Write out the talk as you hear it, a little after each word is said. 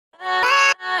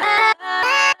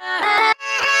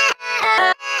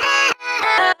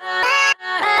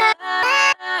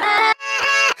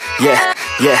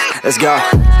Yeah, let's go.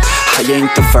 I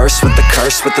ain't the first with the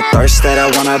curse, with the thirst that I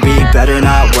wanna be better,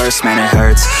 not worse, man it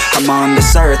hurts. I'm on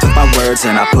this earth with my words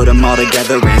and I put them all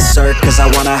together, insert, cause I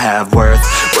wanna have worth.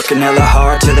 Working hella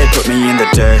hard till they put me in the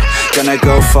dirt. Gonna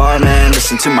go far, man,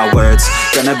 listen to my words.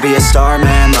 Gonna be a star,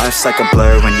 man, life's like a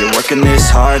blur. When you're working this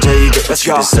hard till you get what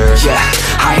you deserve. Yeah,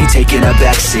 I ain't taking a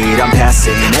backseat, I'm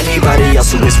passing anybody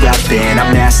else who is rapping.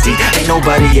 I'm nasty, ain't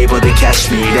nobody able to catch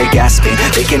me. They gasping,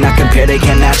 they cannot compare, they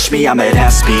can't match me. I'm at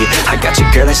half speed, I got your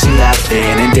girl and she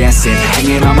laughing and dancing,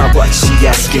 hanging on my butt, she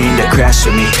asking to crash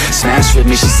with me, smash with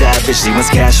me, she savage, she wants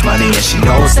cash money, and she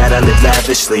knows that I live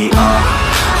lavishly.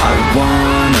 I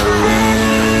wanna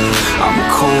live, I'm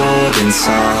cold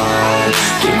inside,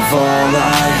 give all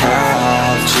I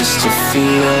have just to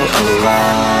feel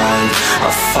alive.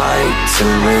 I fight to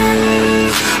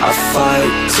live, I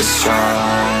fight to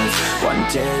strive, one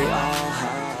day I'll have